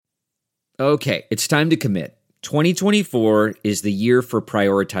Okay, it's time to commit. 2024 is the year for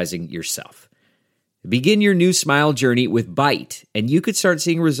prioritizing yourself. Begin your new smile journey with Byte, and you could start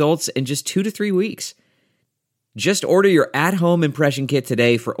seeing results in just 2 to 3 weeks. Just order your at-home impression kit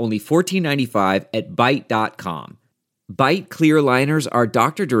today for only $14.95 at Byte.com. Byte clear liners are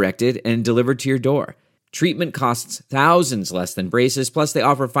doctor-directed and delivered to your door. Treatment costs thousands less than braces, plus they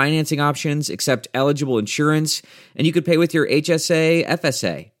offer financing options, accept eligible insurance, and you could pay with your HSA,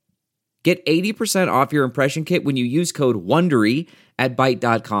 FSA. Get 80% off your impression kit when you use code WONDERY at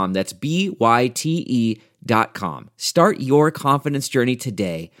Byte.com. That's BYTE.com. Start your confidence journey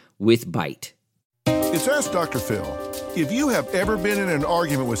today with Byte. It's Ask Dr. Phil. If you have ever been in an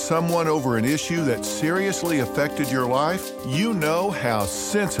argument with someone over an issue that seriously affected your life, you know how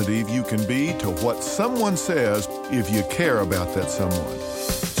sensitive you can be to what someone says if you care about that someone.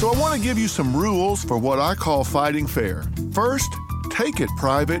 So I want to give you some rules for what I call fighting fair. First, take it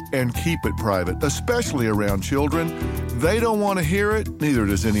private and keep it private, especially around children. They don't want to hear it, neither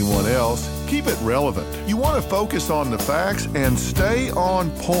does anyone else. Keep it relevant. You want to focus on the facts and stay on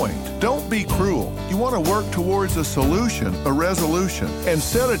point. Don't be cruel. You want to work towards a solution, a resolution, and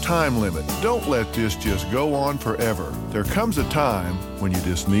set a time limit. Don't let this just go on forever. There comes a time when you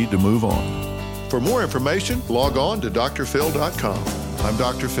just need to move on. For more information, log on to drphil.com. I'm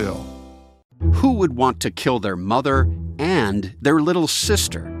Dr. Phil. Who would want to kill their mother and their little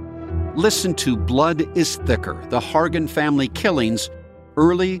sister? Listen to Blood is Thicker, the Hargan family killings,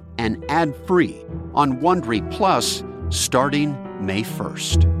 early and ad-free on Wondery Plus starting May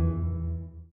 1st.